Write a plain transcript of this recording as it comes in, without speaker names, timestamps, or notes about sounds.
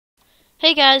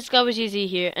Hey guys, C.A.G.E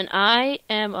here, and I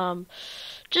am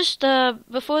just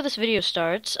before this video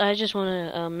starts, I just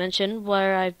want to mention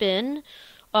where I've been,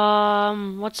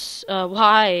 what's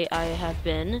why I have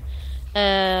been,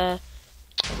 uh,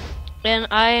 and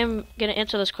I am gonna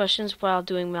answer those questions while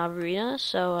doing Malvarina.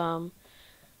 So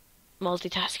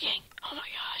multitasking. Oh my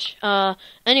gosh.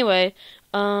 Anyway,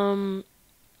 um,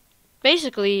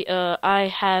 basically,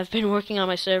 I have been working on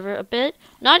my server a bit.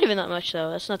 Not even that much though.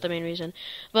 That's not the main reason.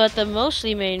 But the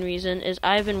mostly main reason is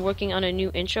I've been working on a new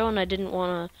intro, and I didn't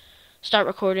want to start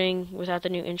recording without the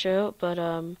new intro. But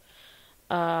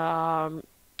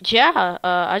yeah.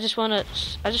 I just wanna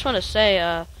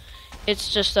say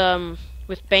it's just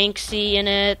with Banksy in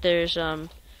it. There's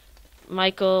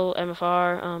Michael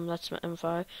MFR, that's my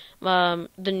MFR.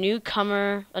 The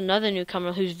newcomer, another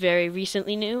newcomer who's very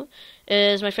recently new,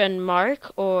 is my friend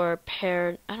Mark or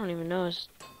Pear. I don't even know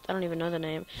the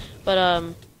name, but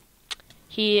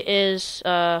he is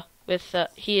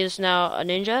he is now a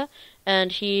ninja,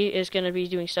 and he is gonna be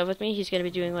doing stuff with me. He's gonna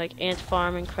be doing like ant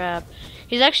farm and crab.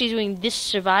 He's actually doing this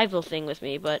survival thing with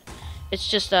me, but it's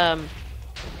just not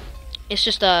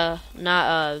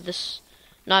this.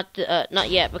 Not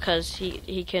yet, because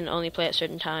he can only play at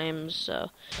certain times.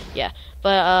 So yeah,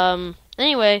 but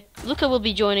anyway, Luca will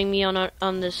be joining me on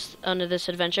this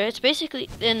adventure. It's basically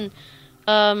in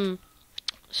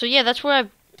so yeah, that's why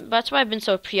I've been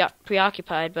so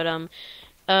preoccupied. But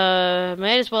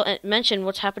might as well mention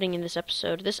what's happening in this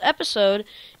episode. This episode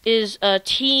is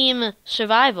team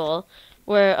survival,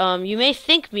 where you may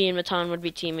think me and Matan would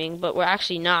be teaming, but we're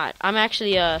actually not. I'm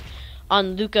actually on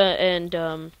Luca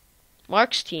and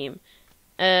Mark's team.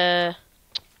 So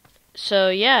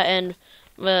yeah, and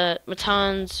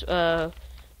Matan's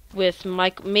with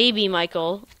maybe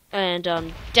Michael, and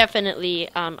definitely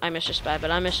I Mr. Spy,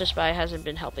 but I Mr. Spy hasn't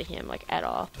been helping him like at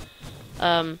all.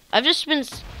 I've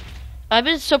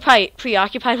been so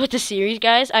preoccupied with the series,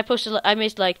 guys. I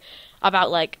made like about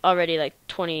like already like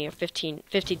 20 or 15,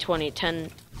 50, 20,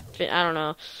 10, I don't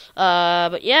know.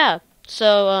 But yeah,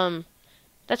 so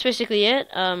that's basically it.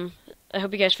 I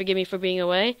hope you guys forgive me for being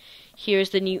away.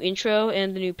 Here's the new intro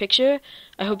and the new picture.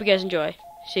 I hope you guys enjoy.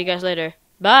 See you guys later.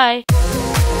 Bye!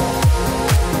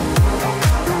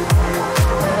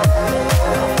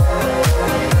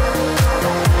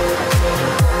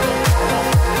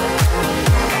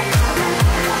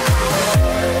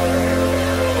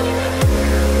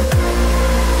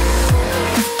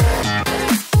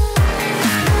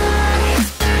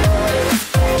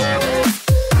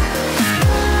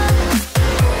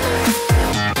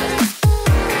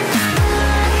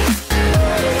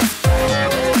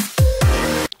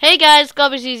 Hey guys,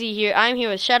 C.A.G.E here. I'm here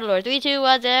with Shadowlord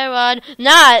 32101,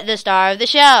 not the star of the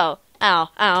show. Ow,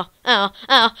 ow, ow,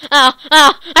 ow, ow,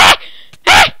 ow. Ah!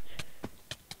 Ah!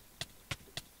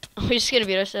 We're just gonna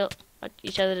beat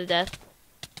each other to death.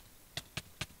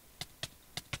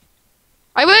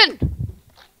 I win!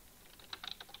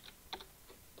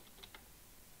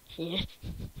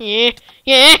 Yeah,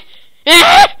 yeah,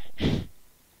 yeah.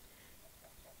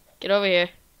 Get over here.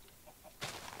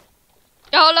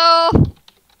 YOLO!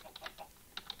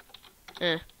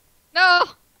 No!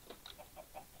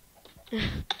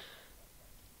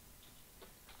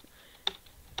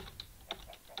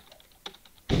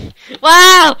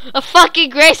 Wow! A fucking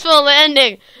graceful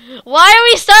landing! Why are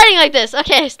we starting like this?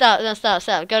 Okay, stop. No,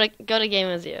 stop. Go to game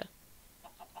with you.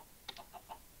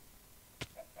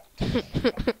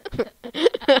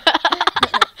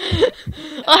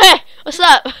 Okay, what's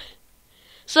up?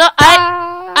 So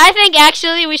I think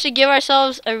actually we should give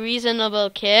ourselves a reasonable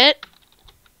kit.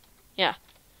 Yeah.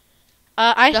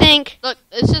 I think. Look,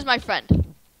 this is my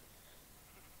friend.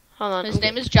 Hold on. His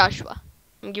name is Joshua.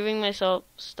 I'm giving myself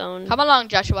stone. Come along,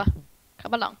 Joshua.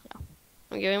 Come along.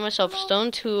 I'm giving myself stone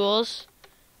tools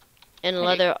and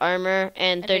leather armor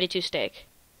and 32 steak.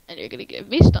 And you're gonna give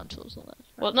me stone tools and leather.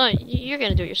 Well, no, you're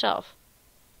gonna do it yourself.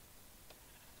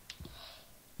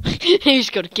 You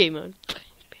just go to game mode.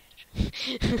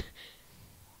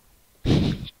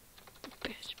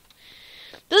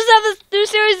 This is how this new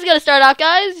series is gonna start out,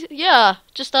 guys. Yeah,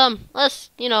 just us,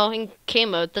 in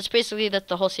game mode. That's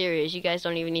the whole series. You guys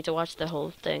don't even need to watch the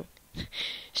whole thing.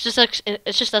 It's just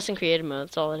us in creative mode.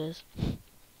 That's all it is.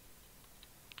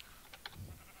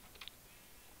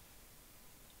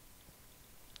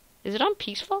 Is it on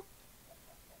peaceful?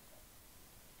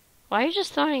 Why are you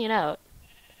just throwing it out?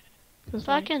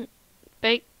 Fucking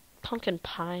baked pumpkin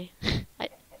pie.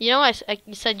 You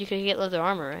said you could get leather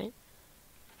armor, right?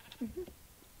 Mm-hmm.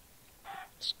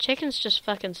 This chicken's just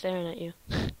fucking staring at you.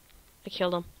 I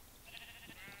killed him.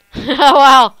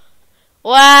 Wow!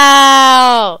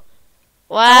 Wow!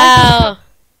 Wow!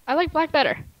 I like black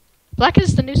better. Black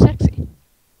is the new sexy.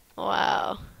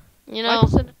 Wow. You Black know,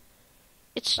 is the-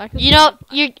 it's Black is you the know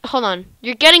new you hold on.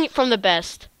 You're getting it from the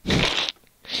best.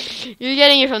 You're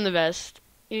getting it from the best.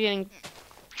 You're getting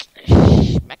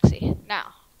Mexi.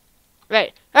 Now.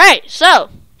 right. All right. So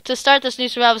to start this new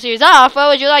survival series off, what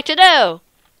would you like to do?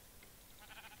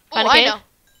 Find a I cave? know.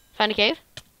 Find a cave?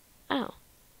 Oh.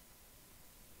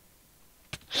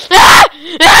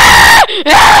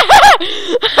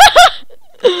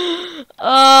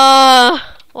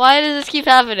 Why does this keep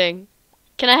happening?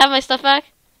 Can I have my stuff back?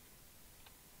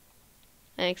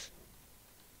 Thanks.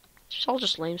 It's all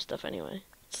just lame stuff anyway.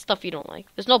 It's stuff you don't like.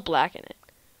 There's no black in it.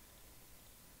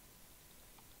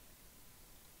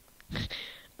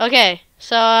 Okay,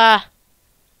 so,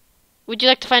 would you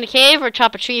like to find a cave or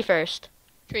chop a tree first?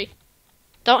 Tree.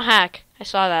 Don't hack. I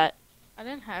saw that. I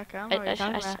didn't hack. I don't know what you're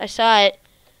talking about. I saw it.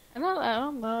 I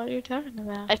don't know what you're talking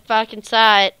about. I fucking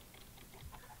saw it.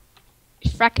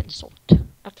 Fracking sort.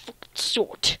 A fucking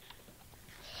sort.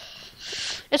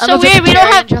 It's I'm so a weird. We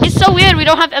don't have. vegetarian, It's so weird. We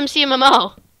don't have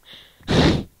MCMMO.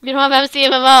 We don't have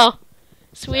MCMMO.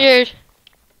 It's weird.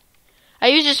 I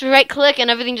usually just right click and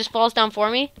everything just falls down for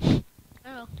me.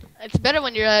 Oh. It's better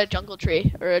when you're a jungle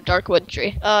tree or a dark wood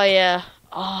tree. Oh yeah.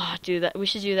 Oh, do that. We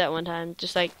should do that one time.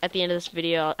 Just like at the end of this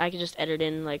video, I could just edit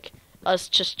in like us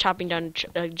just chopping down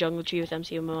a jungle tree with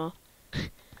MCMMO.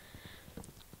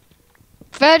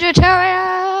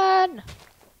 Vegetarian!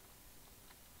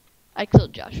 I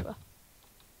killed Joshua.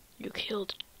 You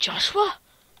killed Joshua?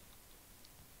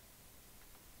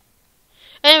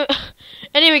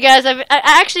 Anyway, guys, I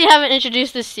actually haven't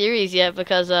introduced this series yet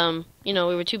because you know,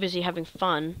 we were too busy having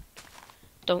fun.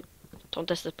 Don't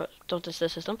diss the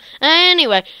system.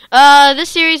 Anyway, this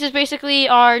series is basically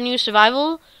our new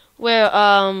survival where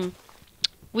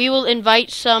we will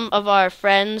invite some of our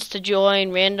friends to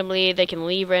join randomly. They can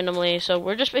leave randomly. So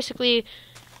we're just basically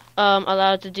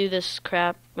allowed to do this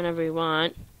crap whenever we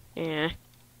want. Yeah.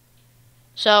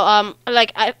 So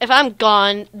like if I'm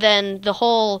gone, then the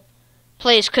whole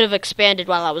place could have expanded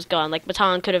while I was gone. Like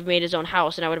Baton could have made his own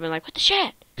house, and I would have been like, "What the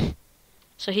shit?"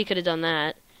 So he could have done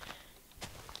that.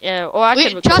 Yeah, or I could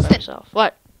record Justin. myself.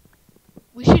 What?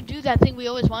 We should do that thing we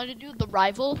always wanted to do, the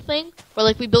rival thing, where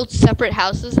like we build separate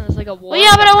houses and it's like a war. Well,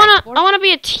 yeah, but like I wanna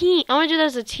be a team. I wanna do that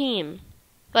as a team,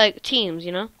 like teams,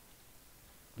 you know.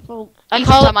 Well, I Ethan's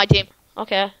call it- on my team.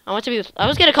 Okay, I want to be. I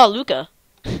was gonna call Luca.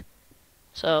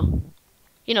 So,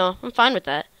 you know, I'm fine with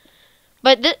that.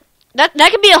 But that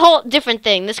could be a whole different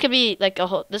thing. This could be like a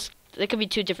whole. It could be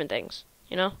two different things.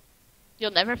 You know.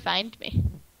 You'll never find me.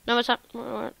 No, it's not.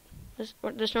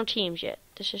 There's no teams yet.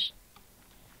 This is.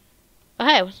 Oh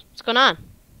hey, what's going on?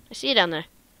 I see you down there.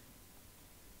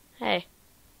 Hey.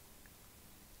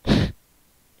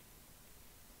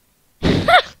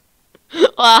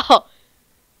 Wow.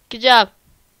 Good job.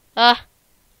 Have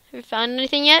you found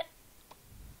anything yet?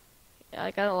 Yeah,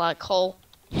 I got a lot of coal.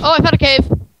 Oh, I found a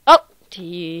cave. Oh.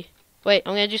 Wait,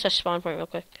 I'm gonna do such spawn point real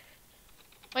quick.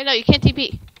 Wait, no, you can't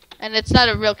TP. And it's not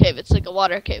a real cave. It's like a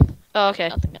water cave. Oh, okay.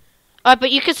 Nothing. Alright,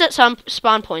 but you can set some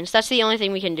spawn points. That's the only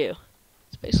thing we can do.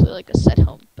 It's basically like a set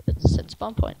home, but it's a set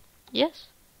spawn point. Yes.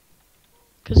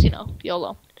 Because, you know,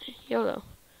 YOLO. YOLO.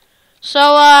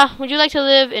 So, would you like to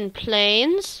live in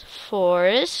plains,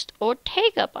 forest, or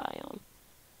taiga biome?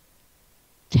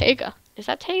 Taiga. Is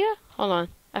that taiga? Hold on.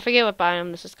 I forget what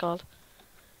biome this is called.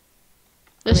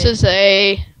 This Wait. is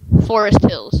a forest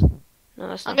hills. No,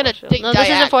 that's I'm not gonna Forest Hill. dig No, this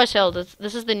isn't diag- Forest Hill.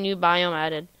 This is the new biome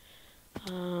added.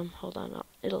 Hold on.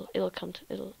 It'll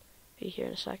be here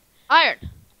in a sec. Iron.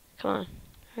 Come on.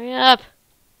 Hurry up.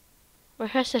 Where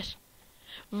is it?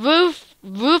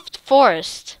 Roofed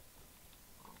forest.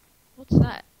 What's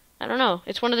that? I don't know.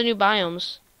 It's one of the new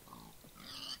biomes.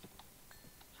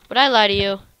 Would I lie to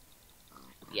you?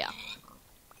 Yeah.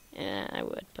 Yeah, I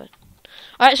would, but...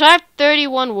 Alright, so I have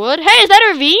 31 wood. Hey, is that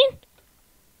a ravine?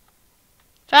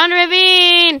 Found a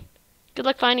ravine! Good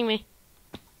luck finding me.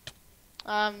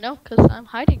 No, because I'm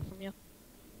hiding from you.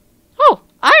 Oh,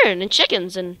 iron and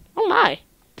chickens and... Oh my.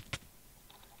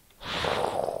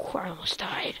 I almost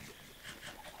died.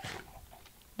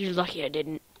 You're lucky I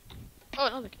didn't. Oh,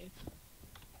 another cave.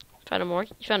 Found a more?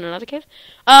 You found another cave?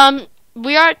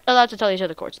 We aren't allowed to tell each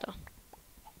other coords, though.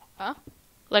 Huh?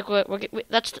 Like,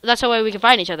 that's the way we can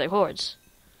find each other coords.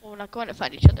 Well, we're not going to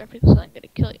find each other because I'm going to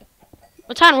kill you.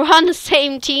 Matan, we're on the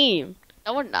same team.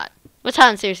 No, we're not.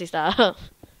 Matan, seriously, stop.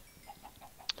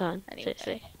 Matan,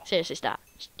 Anyway. seriously, stop.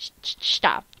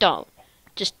 Stop. Don't.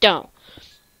 Just don't.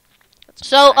 That's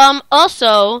So, fine.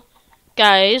 also,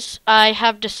 guys, I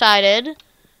have decided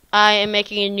I am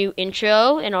making a new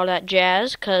intro and all that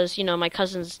jazz, because, you know, my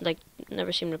cousins, like,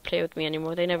 never seem to play with me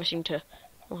anymore. They never seem to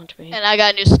want me. And I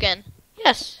got a new skin.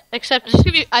 Yes, except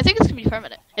I think it's gonna be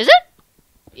permanent. is it?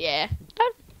 Yeah.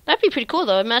 That'd be pretty cool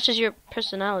though. It matches your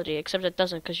personality, except it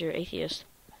doesn't because you're atheist.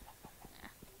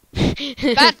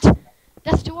 Bat.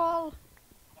 Death to all.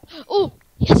 Oh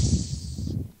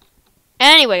yes.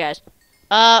 Anyway, guys,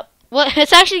 well,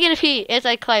 it's actually gonna be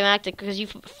anticlimactic because you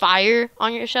fire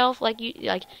on yourself, like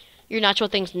your natural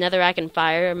thing's netherrack and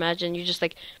fire. Imagine you just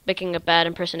like making a bad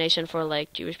impersonation for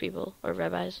like Jewish people or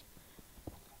rabbis.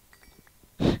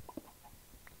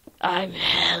 I'm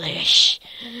hellish,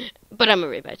 but I'm a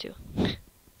rabbi too.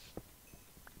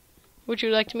 Would you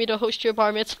like me to host your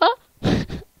bar mitzvah?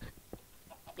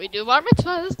 We do bar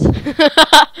mitzvahs.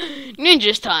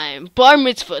 Ninja's time, bar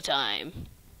mitzvah time.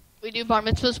 We do bar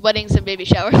mitzvahs, weddings, and baby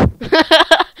showers.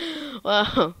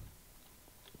 Wow.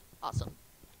 Awesome.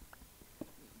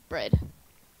 Bread.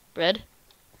 Bread?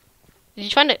 Did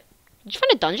you find it? Did you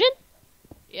find a dungeon?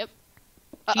 Yep.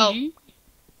 Uh-oh. GG.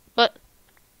 What?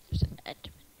 There's an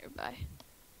enderman nearby.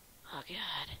 Oh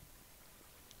god.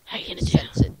 How you I gonna can do?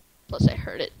 sense it. Plus, I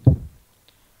heard it.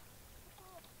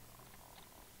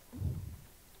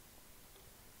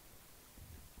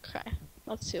 Okay.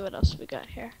 Let's see what else we got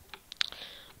here.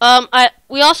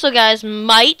 We also, guys,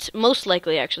 might, most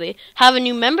likely actually, have a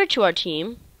new member to our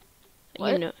team.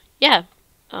 What? You know, yeah,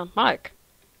 Mark.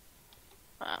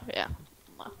 Oh, yeah.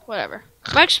 Whatever.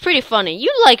 Mark's pretty funny.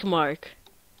 You like Mark.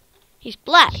 He's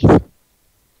black,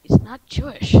 He's not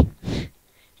Jewish.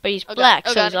 but he's Oh black,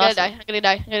 God. Oh so God, he's I'm gonna awesome. die. I'm gonna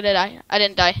die. I'm gonna die. I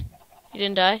didn't die. You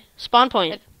didn't die? Spawn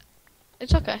point.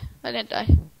 It's okay. I didn't die.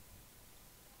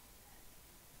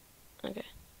 Okay.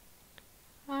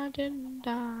 I didn't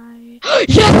die.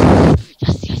 Yes!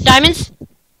 Yes, yes! Diamonds?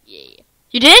 Yeah.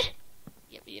 You did?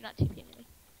 Yeah, but you're not TPing me.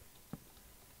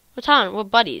 What's on?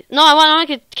 What buddy? No, I want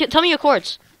to tell me your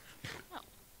chords. No.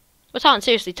 What's on?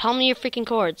 Seriously, tell me your freaking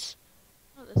chords.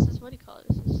 Oh, this is, what do you call it?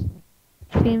 This is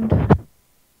themed.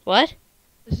 What?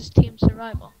 This is team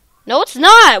survival. No, it's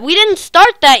not. We didn't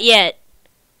start that yet.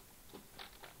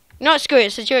 You know what? Screw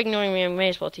it. Since you're ignoring me, I may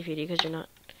as well TPD because you're not.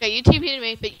 Okay, you TP'd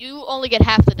me, but you only get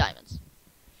half the diamonds.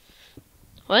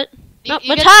 What? No,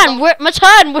 You get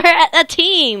Matan, we're at a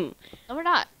team. No, we're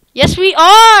not. Yes, we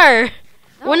are. No.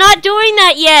 We're not doing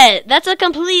that yet. That's a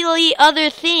completely other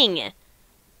thing. You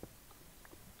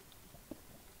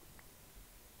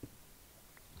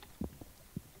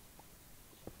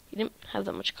didn't have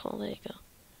that much coal. There you go.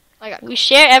 I got. We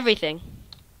share everything.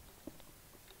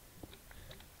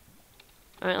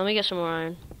 Alright, let me get some more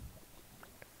iron.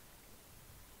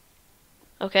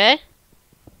 Okay?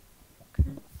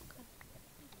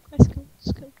 Let's go.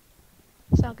 Let's go.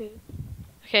 Sound good.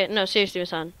 Okay, no, seriously,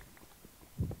 Matan.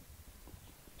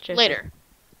 Later.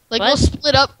 Like What? we'll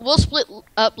split up. We'll split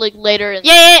up like later.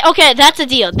 Yeah, okay, that's a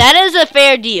deal. That is a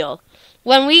fair deal.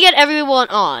 When we get everyone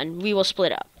on, we will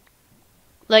split up.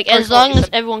 Like, Or as long as focus.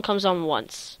 everyone comes on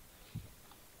once.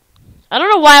 I don't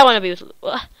know why I want to be with...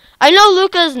 I know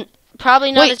Luca's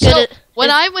probably not Wait, as good so at... when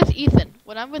I'm with Ethan.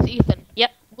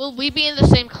 Yep. Will we be in the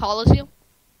same call as you?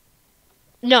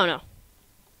 No.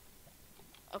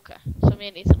 Okay. So me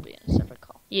and Ethan will be in a separate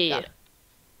call. Yeah. Got it.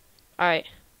 Alright.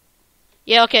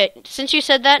 Yeah, okay. Since you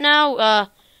said that now,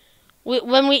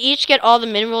 when we each get all the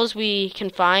minerals we can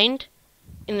find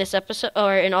in this episode,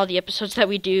 or in all the episodes that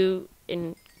we do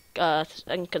in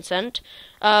consent,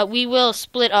 we will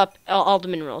split up all the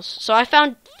minerals. So I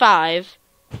found 5.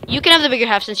 You can have the bigger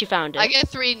half since you found it. I get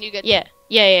 3 and you get. Yeah.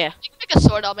 You can make a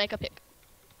sword. I'll make a pick.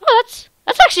 Oh,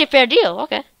 that's actually a fair deal.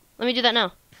 Okay. Let me do that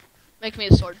now. Make me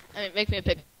a sword. I mean, make me a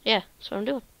pick. Yeah, that's what I'm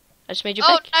doing. I just made you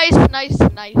Oh, pick. nice.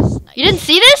 You didn't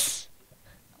see this?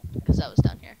 Because that was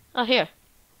down here. Oh, here.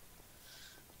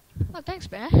 Oh,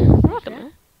 thanks, man. You're welcome,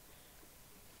 man.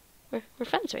 We're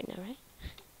friends right now, right?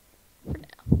 For now.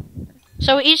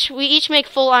 So we each make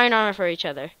full iron armor for each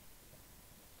other.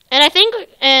 And I think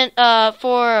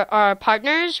for our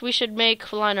partners, we should make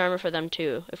full iron armor for them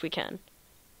too, if we can.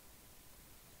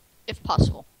 If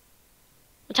possible.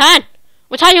 Matan,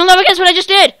 you'll never guess what I just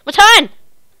did. Matan.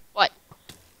 What?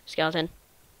 Skeleton.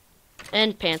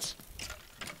 And pants.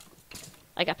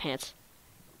 I got pants.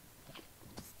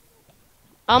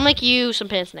 I'll make you some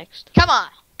pants next. Come on.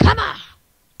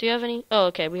 Do you have any? Oh,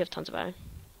 okay. We have tons of iron.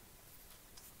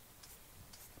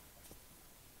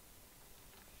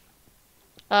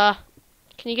 Can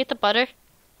you get the butter?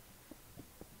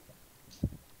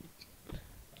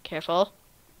 Careful.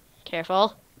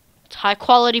 It's high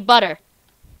quality butter.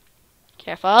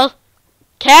 Careful.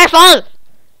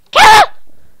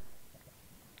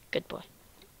 Good boy.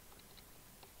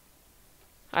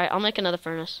 Alright, I'll make another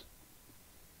furnace.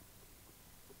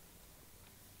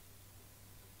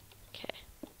 Okay.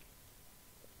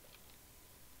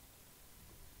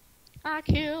 I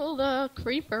killed a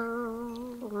creeper.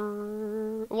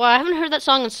 Well, I haven't heard that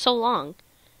song in so long.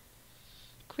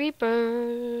 Creeper.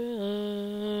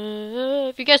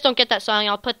 If you guys don't get that song,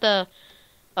 I'll put the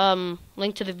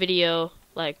link to the video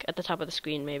like at the top of the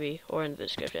screen maybe or in the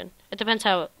description. It depends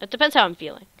how I'm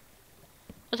feeling.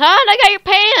 Matan, I got your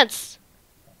pants.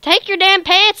 Take your damn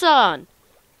pants on.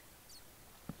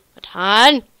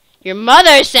 Matan, your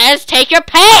mother says take your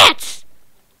pants.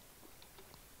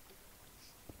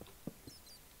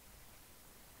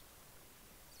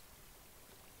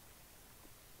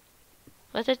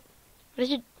 What did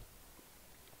you?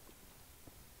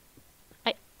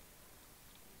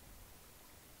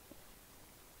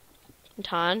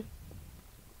 Matan.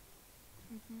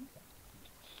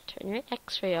 Turn your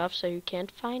X-ray off so you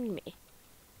can't find me.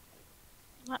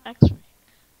 Not X-ray.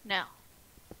 Now.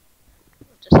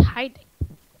 Just hiding.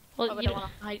 Well, I you don't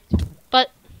want to hide.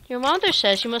 but your mother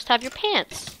says you must have your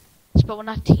pants. But we're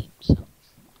not teams.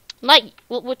 Like,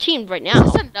 we're teamed right Is now.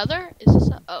 this another? Is this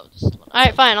a... Oh, just a little.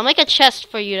 Alright, fine. I'll make a chest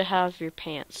for you to have your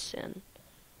pants in.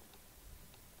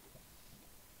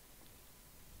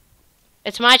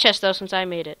 It's my chest, though, since I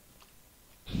made it.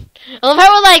 I love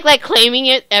how we're, like claiming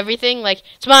it, everything. Like,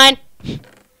 it's mine.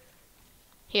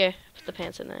 Here, put the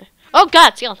pants in there. Oh,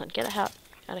 God, skeleton. Get it out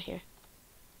of here.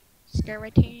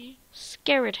 Skeleton.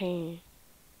 Skeleton.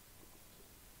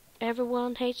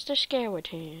 Everyone hates the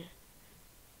skeleton.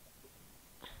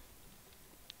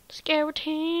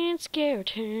 Skeleton,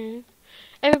 skeleton.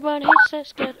 Everyone hates that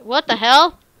skeleton. What the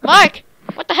hell? Mark!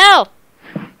 What the hell?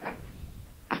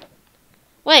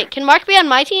 Wait, can Mark be on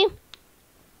my team?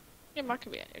 Yeah, Mark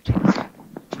can be on your team.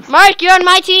 Mark, you're on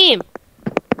my team!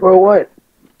 For what?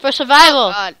 For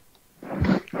survival. God.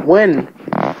 When?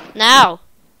 Now.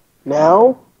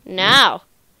 Now? Now.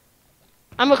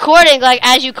 I'm recording, like,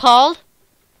 as you called.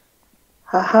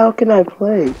 How can I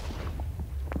play?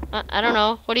 I don't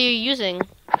know. What are you using?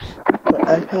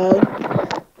 My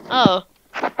iPad? Oh.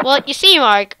 Well, you see,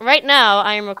 Mark, right now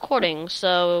I am recording,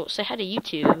 so say hi to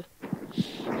YouTube.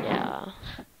 Yeah.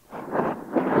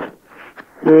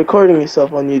 You're recording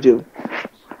yourself on YouTube.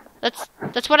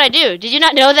 That's what I do. Did you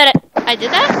not know that I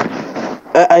did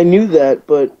that? I knew that,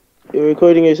 but you're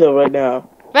recording yourself right now.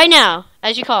 Right now,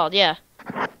 as you called, yeah.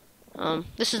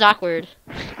 This is awkward.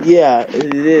 Yeah,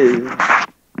 it is.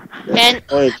 And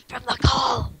Wait, From the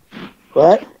call.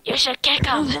 what? you should kick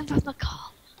him. Move him from the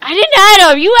call. I didn't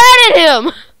add him. You added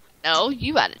him. No,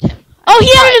 you added him. Oh,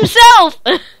 he added himself.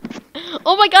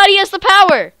 Oh my God, he has the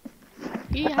power.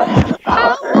 He has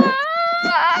power.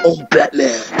 Oh,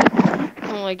 Batman.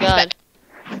 Oh my God.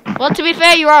 Well, to be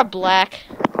fair, you are black.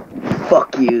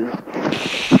 Fuck you.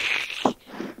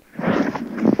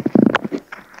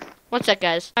 What's that,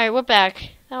 guys? All right, we're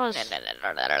back. That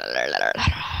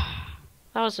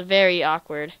was very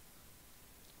awkward.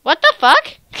 What the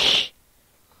fuck?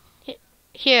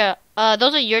 Here,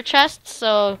 those are your chests,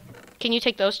 so can you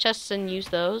take those chests and use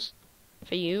those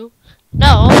for you?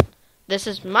 No, this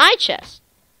is my chest.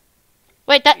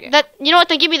 Wait, you know what?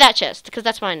 Then give me that chest, because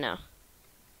that's mine now.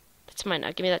 That's mine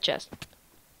now. Give me that chest.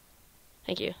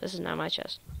 Thank you. This is now my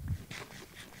chest.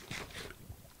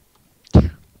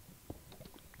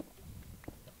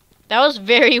 That was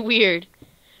very weird.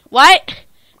 Why?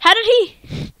 How did he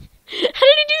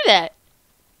do that?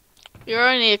 You're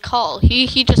only a call. He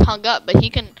just hung up, but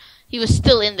he was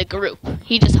still in the group.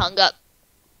 He just hung up.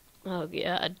 Oh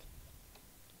God.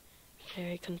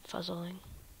 Very confuzzling.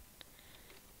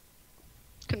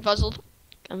 Confuzzled.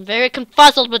 I'm very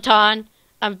confuzzled, Baton.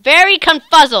 I'm very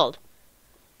confuzzled.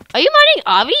 Are you mining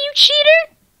Avi, you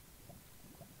cheater?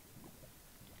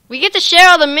 We get to share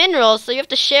all the minerals, so you have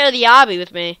to share the Avi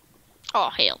with me. Oh,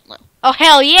 hell no. Oh,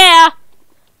 hell yeah!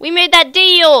 We made that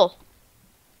deal!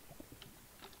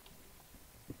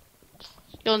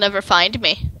 You'll never find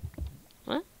me.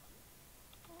 What?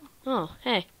 Oh,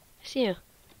 hey. I see you.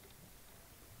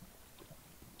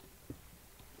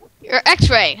 You're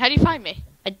X-ray. How do you find me?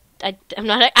 I'm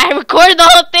not. I recorded the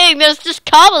whole thing. There's just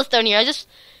cobblestone here.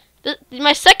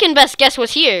 My second best guess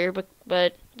was here,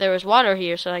 but there was water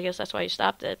here, so I guess that's why you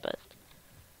stopped it. But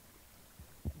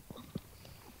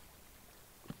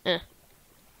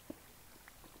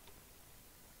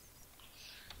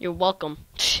you're welcome.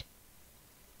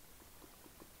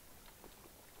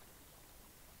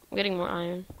 I'm getting more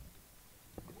iron.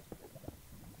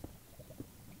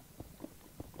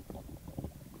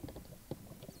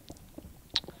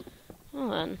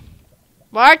 Hold on.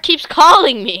 Mark keeps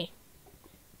calling me.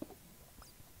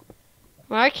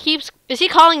 Is he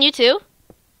calling you too?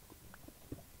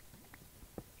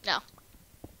 No.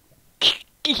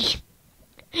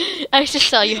 I just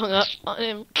saw you hung up on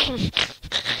him.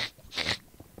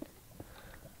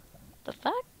 The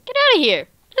fuck? Get out of here!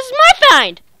 This is my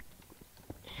find!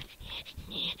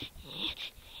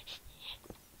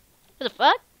 What the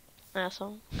fuck?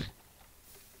 Asshole.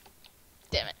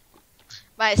 Damn it.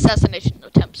 My assassination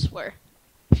attempts were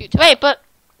futile. Wait, but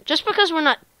just because we're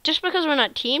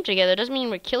not teamed together doesn't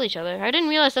mean we kill each other. I didn't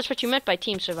realize that's what you meant by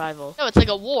team survival. No, it's like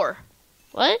a war.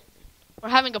 What? We're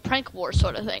having a prank war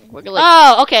sort of thing. We're like,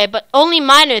 Oh, okay, but only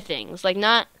minor things, like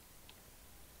not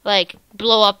like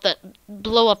blow up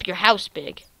your house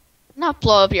big. not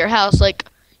blow up your house, like,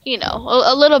 you know,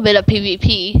 a little bit of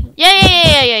PvP.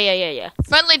 Yeah.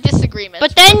 Friendly disagreements.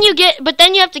 But then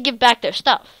you have to give back their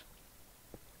stuff.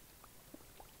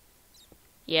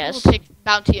 Yes. We'll take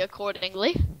bounty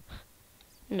accordingly.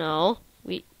 No.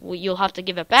 You'll have to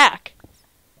give it back.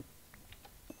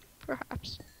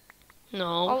 Perhaps. No.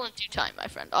 All in due time, my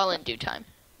friend. All in due time.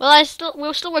 Well,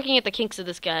 we're still working at the kinks of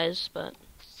this, guys, but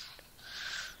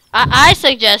I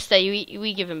suggest that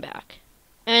we give him back.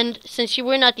 And since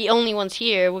we're not the only ones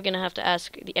here, we're gonna have to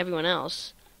ask everyone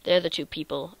else. They're the two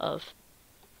people or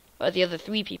the other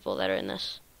three people that are in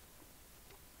this.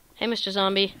 Hey, Mr.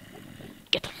 Zombie,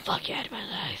 get the fuck out of my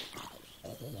life.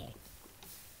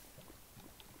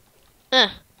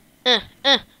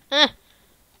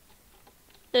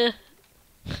 You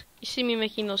see me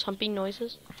making those humping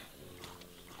noises?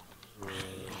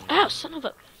 Ow, son of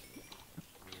a...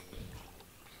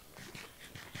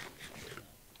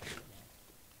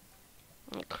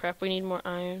 Oh, crap, we need more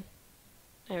iron.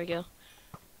 There we go.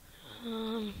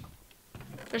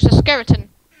 There's a skeleton.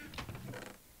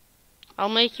 I'll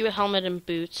make you a helmet and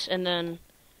boots, and then...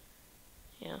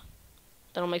 Yeah.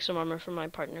 Then I'll make some armor for my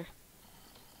partner.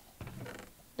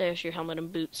 There's your helmet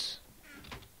and boots.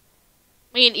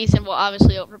 Me and Ethan will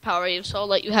obviously overpower you, so I'll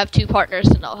let you have two partners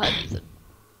and I'll have Ethan.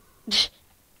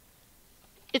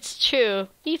 It's true.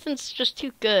 Ethan's just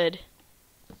too good.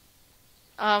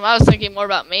 I was thinking more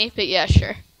about me, but yeah,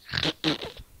 sure.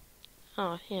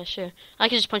 Oh, yeah, sure. I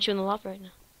could just punch you in the lava right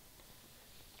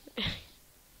now.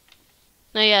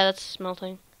 No, yeah, that's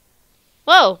smelting.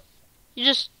 Whoa! You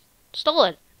just stole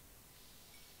it.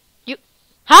 You...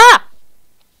 Ha!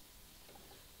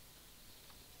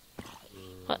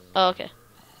 What? Oh, okay.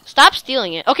 Stop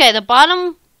stealing it. Okay, the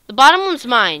bottom one's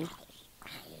mine.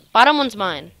 Bottom one's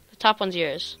mine. The top one's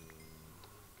yours.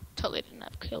 Totally didn't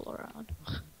have kill around.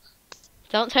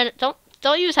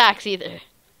 Don't use hacks either.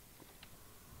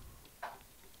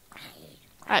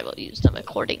 I will use them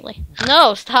accordingly.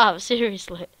 No, stop,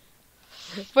 seriously.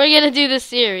 If we're gonna do this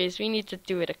series, we need to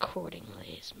do it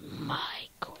accordingly. It's my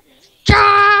goodness.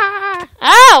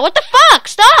 Ow, what the fuck?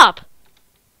 Stop!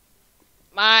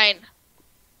 Mine.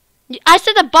 I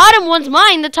said the bottom one's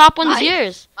mine, the top one's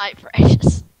yours. My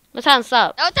precious. Let's have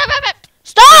stop. No,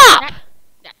 Stop!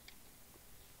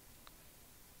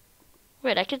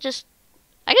 Wait, I could just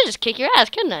kick your ass,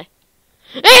 couldn't I?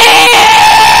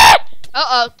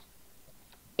 Uh-oh.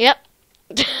 Yep.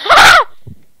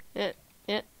 Yeah.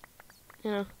 You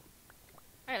know.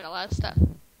 I got a lot of stuff.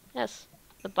 Yes.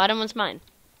 The bottom one's mine.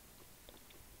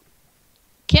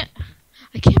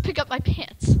 I can't pick up my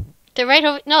pants. They're right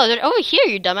over... No, they're over here,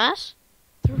 you dumbass.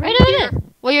 They're Right over there.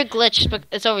 Well, you're glitched, but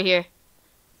it's over here.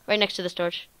 Right next to the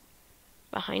storage.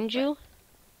 Behind you?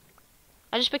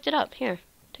 I just picked it up. Here.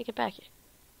 Take it back.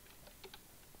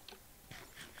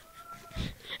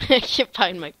 I can't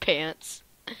find my pants.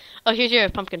 Oh, here's your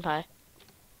pumpkin pie.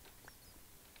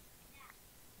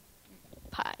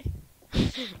 Pie.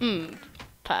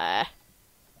 Pie.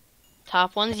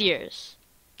 Top one's yours.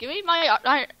 Give me my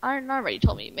iron armor you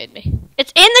told me you made me.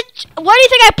 It's in the... Where do you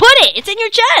think I put it? It's in your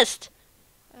chest.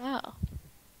 Oh.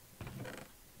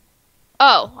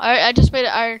 Oh, I just made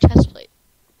an iron chest plate.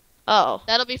 Oh.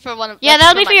 That'll be for one of... Yeah,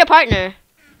 that'll be for your partner.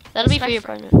 That'll be for your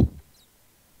partner.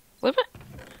 What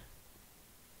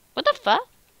the fuck?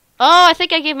 Oh, I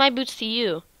think I gave my boots to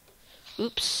you.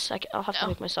 Oops. I'll have to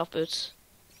make myself boots.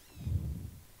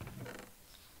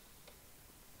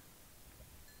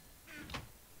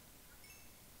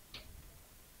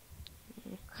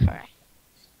 Correct.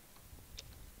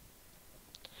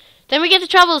 Then we get to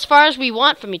travel as far as we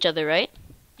want from each other, right?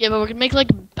 Yeah, but we're gonna make like...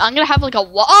 I'm gonna have like a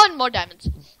 1 more diamonds.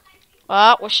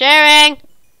 Oh, we're sharing.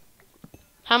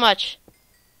 How much?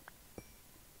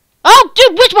 Oh,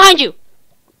 dude, witch behind you!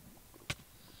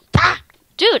 Ah!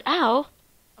 Dude, ow.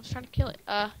 I was trying to kill it.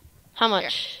 How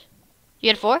much? You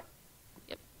had 4?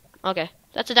 Yep. Okay.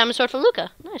 That's a diamond sword for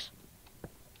Luca. Nice.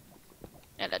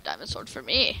 And a diamond sword for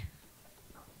me.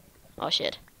 Oh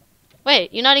shit.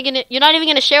 Wait, you're not even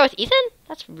gonna share with Ethan?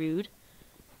 That's rude.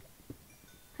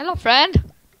 Hello,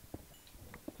 friend.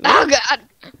 Oh god.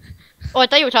 Oh, I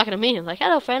thought you were talking to me. I'm like,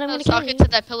 hello, friend. I'm I gonna was kill talking you.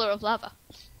 to that pillar of lava.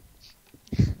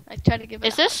 I tried to give it.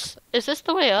 Is this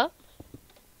the way up?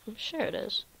 I'm sure it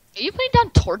is. Are you putting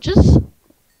down torches?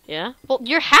 Yeah. Well,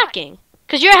 you're hacking.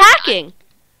 Cause you're hacking.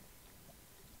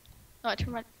 No, I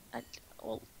turned my.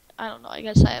 Well, I don't know. I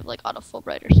guess I have like auto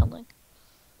Fulbright or something.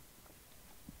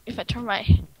 If I turn my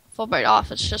Fulbright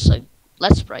off, it's just like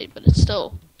less bright, but it's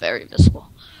still very visible.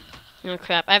 Oh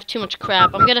crap! I have too much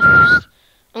crap. I'm gonna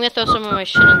throw some of my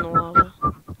shit in the lava.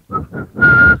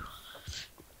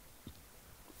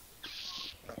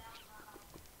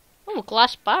 Oh,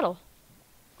 glass bottle.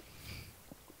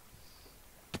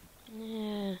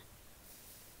 Yeah.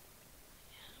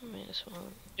 Might as well.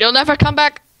 You'll never come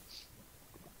back,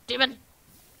 demon.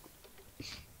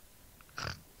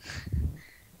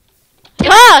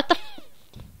 Ah! The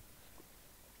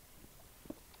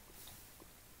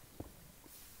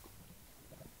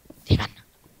Demon.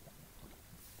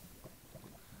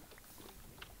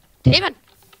 Demon.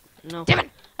 no. Demon.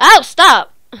 Ow!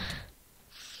 Stop.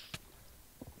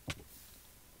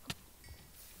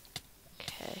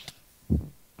 Okay.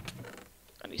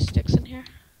 Any sticks in here?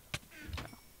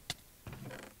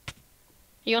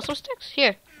 You want some sticks?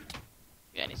 Here.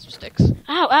 Yeah, I need some sticks.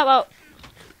 Ow! Ow! Ow!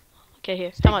 Okay,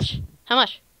 here. How much? How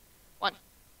much? 1.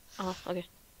 Oh, okay.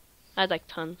 I had like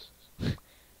tons.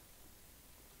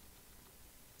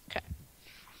 Okay.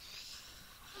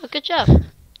 Oh, good job.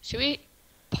 Should we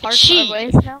part Gee. our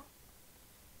ways now?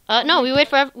 No, we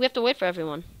have to wait for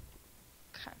everyone.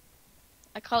 Okay.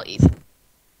 I call Ethan.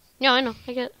 No, I know.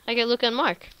 I get Luca and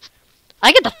Mark.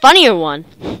 I get the funnier one.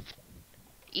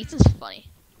 Ethan's funny.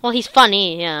 Well, he's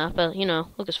funny, yeah, but you know,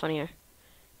 Luca's funnier.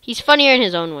 He's funnier in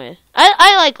his own way.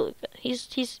 I like Luca.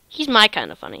 He's my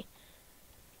kind of funny.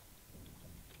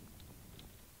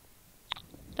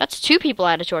 That's 2 people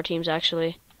added to our teams,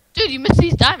 actually. Dude, you missed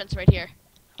these diamonds right here.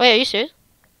 Wait, are you serious?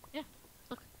 Yeah,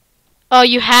 look. Oh,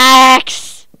 you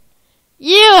hacks!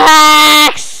 You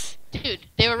hacks! Dude,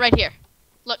 they were right here.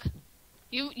 Look.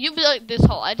 You built this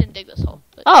hole. I didn't dig this hole.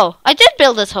 But Oh, I did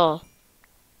build this hole.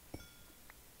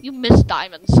 you missed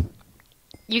diamonds.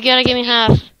 You gotta give me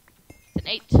half. It's an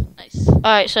 8. Nice.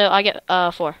 Alright, so I get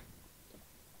 4.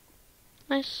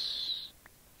 Nice.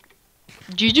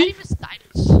 How do you GG? miss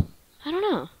diamonds? I don't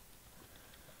know.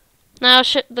 Now,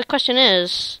 the question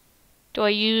is, do I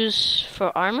use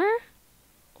for armor?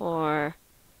 Or...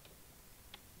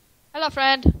 Hello,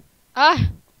 friend.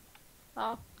 Ah.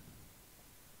 Oh.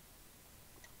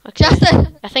 Okay.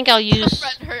 Justin! I think I'll use...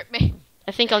 friend hurt me.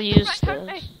 I think I'll use Friend hurt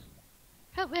me. this.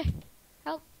 Help me.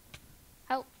 Help.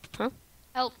 Help. Huh?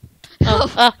 Help. Oh,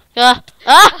 Help.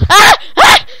 ah!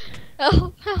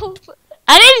 Help.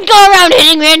 I didn't go around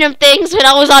hitting random things when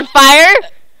I was on fire!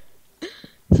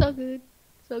 So good.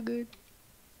 So good.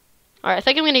 Alright, I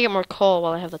think I'm gonna get more coal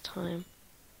while I have the time.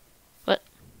 What?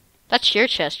 That's your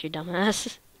chest, you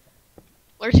dumbass.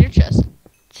 Where's your chest?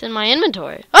 It's in my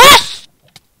inventory. Ah!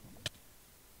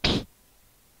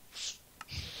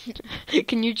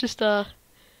 Can you just, TP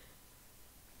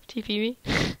me?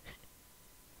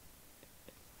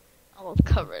 I'll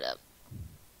cover it up.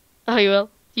 Oh, you will?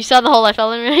 You saw the hole I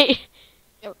fell in, right?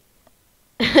 Yep.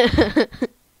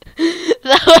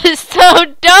 That was so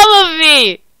dumb of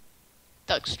me!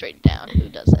 Dug straight down. Who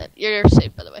does that? You're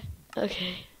safe, by the way.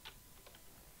 Okay.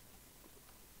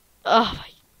 Oh my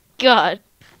god.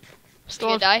 Did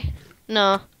you die?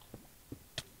 No.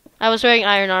 I was wearing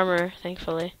iron armor,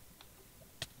 thankfully.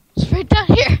 It's right down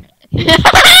here. How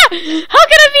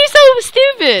can I be so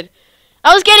stupid?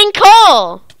 I was getting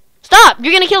coal! Stop!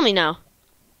 You're gonna kill me now.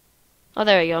 Oh,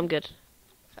 there we go. I'm good.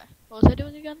 Okay. What was I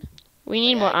doing again? We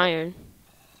need Okay, more I- iron.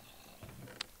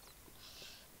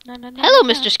 No, no, no. Hello,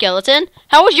 no. Mr. Skeleton.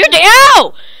 How was your day?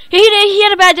 Ow! He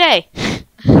had a bad day.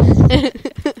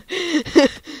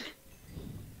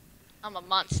 I'm a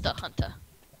monster hunter.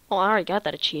 Oh, I already got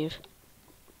that achieve.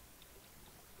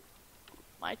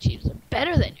 My achieves are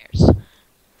better than yours.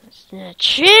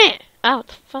 Shit! Ow, what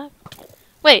the fuck?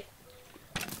 Wait.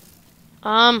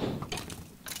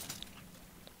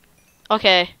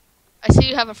 Okay. I see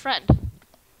you have a friend.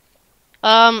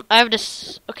 I have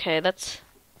this. Okay, it's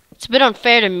a bit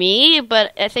unfair to me,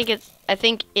 but I think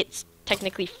it's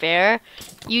technically fair.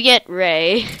 You get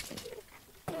Ray.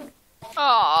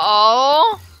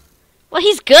 Oh. Well,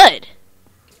 he's good.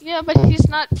 Yeah, but he's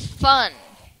not fun.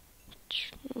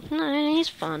 No, he's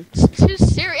fun. It's too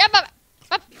serious.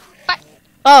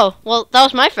 Oh, well, that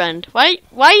was my friend. Why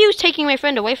are you taking my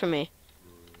friend away from me?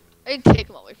 I didn't take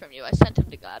him away from you. I sent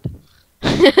him to God.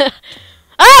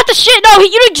 Ah, the shit! No, you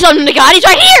didn't send him to God. He's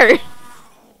right here.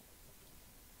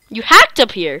 You hacked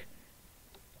up here.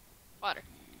 Water.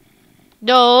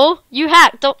 No, you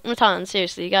hacked. Don't, Matan,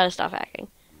 seriously, you gotta stop hacking.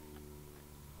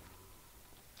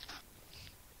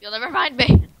 You'll never find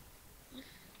me.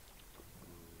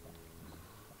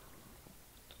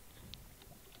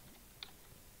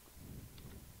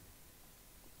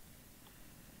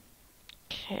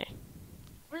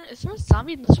 Is there a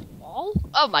zombie in this wall?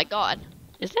 Oh my god.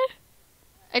 Is there?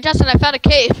 Hey Justin, I found a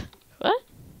cave. What?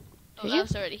 Oh, Did that you?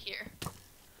 was already here.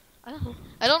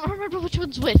 I don't remember which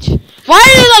one's which. Why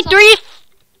are there like 3?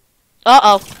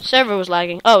 Uh-oh. Server was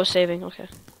lagging. Oh, it was saving. Okay.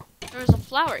 There was a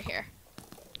flower here.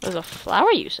 There's a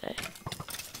flower, you say?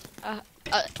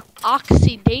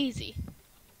 Oxeye daisy.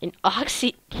 An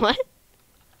oxy... What?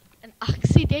 An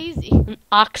Oxeye daisy. An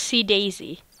oxy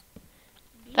daisy.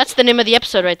 That's the name of the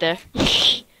episode right there.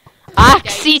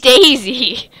 Oxy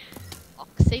daisy.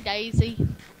 Oxeye daisy.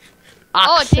 Oh,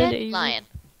 a Oxy daisy. dandelion.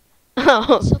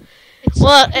 Oh. It's so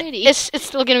Well, pretty. it's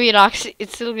still gonna be an oxy.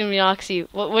 It's still gonna be an oxy.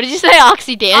 What did you say?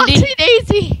 Oxy dandy. Oxeye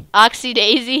daisy. Oxy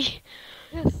daisy.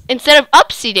 Yes. Instead of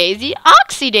upsy daisy,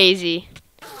 oxy daisy.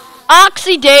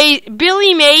 Oxy daisy.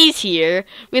 Billy Mays here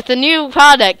with a new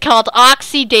product called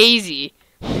Oxy Daisy.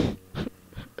 Who's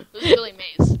Billy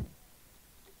Mays?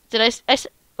 Did I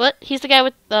what? He's the guy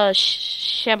with the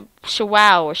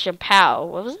shawow or shampoo.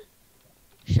 What was it?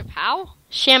 Chappelle?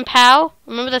 Shampoo.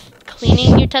 Remember the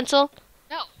cleaning utensil?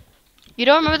 No. You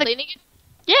don't remember the? Cleaning it?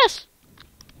 Yes.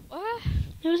 What?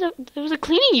 It was a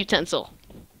cleaning utensil.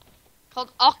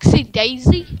 Called Oxeye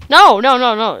daisy? No.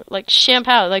 Like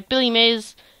shampoo, like Billy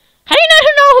Mays. How do you not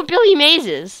know who Billy Mays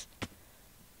is?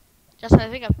 Justin, I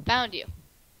think I found you.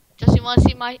 Justin, you want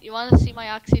to see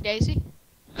my Oxeye daisy?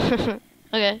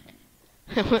 Okay.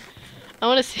 I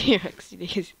want to see your Oxy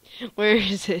Daisy. Where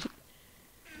is it?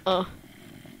 Oh.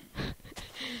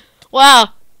 Wow.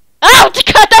 Oh,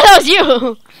 God, that was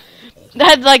you.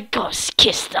 That like go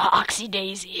kiss the Oxy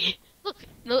Daisy.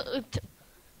 Look,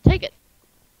 take it.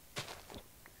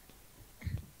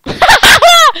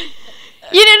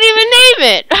 You didn't even name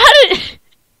it. How did?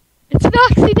 It's an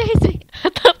Oxeye daisy.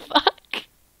 What the fuck?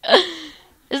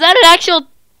 Is that an actual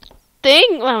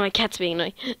thing? Wow, my cat's being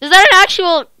annoying. Is that an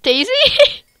actual daisy?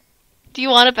 Do you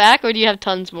want it back, or do you have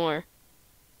tons more?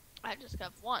 I just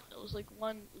got one. It was like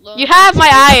one low. You have my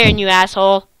iron, you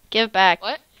asshole. Give it back.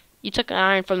 What? You took an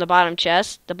iron from the bottom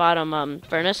chest, the bottom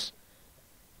furnace.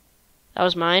 That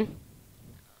was mine.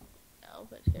 No,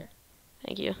 but here.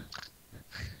 Thank you.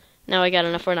 Now I got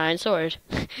enough for an iron sword.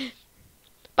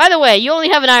 By the way, you only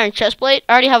have an iron chest plate.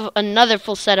 I already have another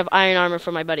full set of iron armor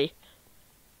for my buddy.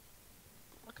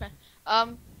 Okay.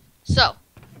 So,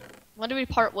 when do we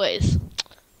part ways?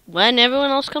 When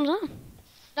everyone else comes on.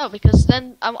 No, because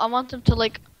then I want them to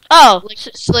like Oh,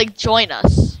 join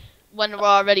us when we're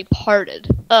already parted.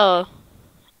 oh,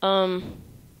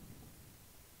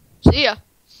 See ya.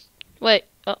 wait,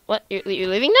 what? You're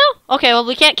leaving now? Okay, well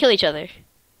we can't kill each other.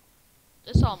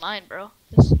 This is all mine, bro.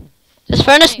 This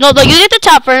furnace? No, you get the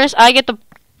top furnace. I get the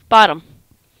bottom.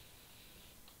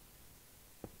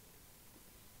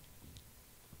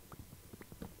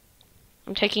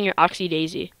 I'm taking your Oxy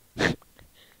Daisy.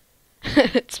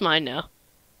 It's mine now.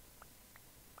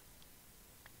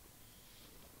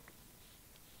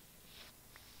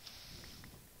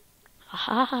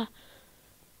 Aha.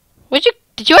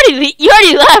 Did you already leave? You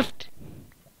already left!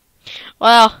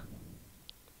 Wow.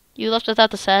 You left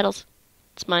without the saddles.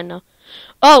 It's mine now.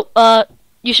 Oh,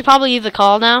 you should probably leave the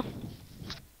call now.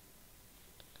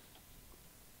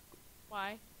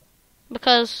 Why?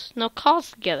 Because no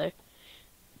calls together.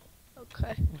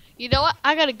 Okay. You know what?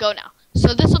 I gotta go now.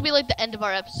 So this will be like the end of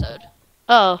our episode.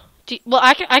 Oh. Well,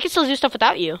 I can still do stuff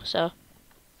without you, so.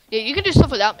 Yeah, you can do stuff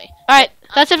without me. Alright,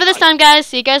 that's it for this time, guys.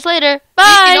 See you guys later.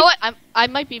 Bye! You know what? I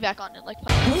might be back on in like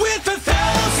 5 minutes. With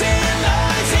 1,000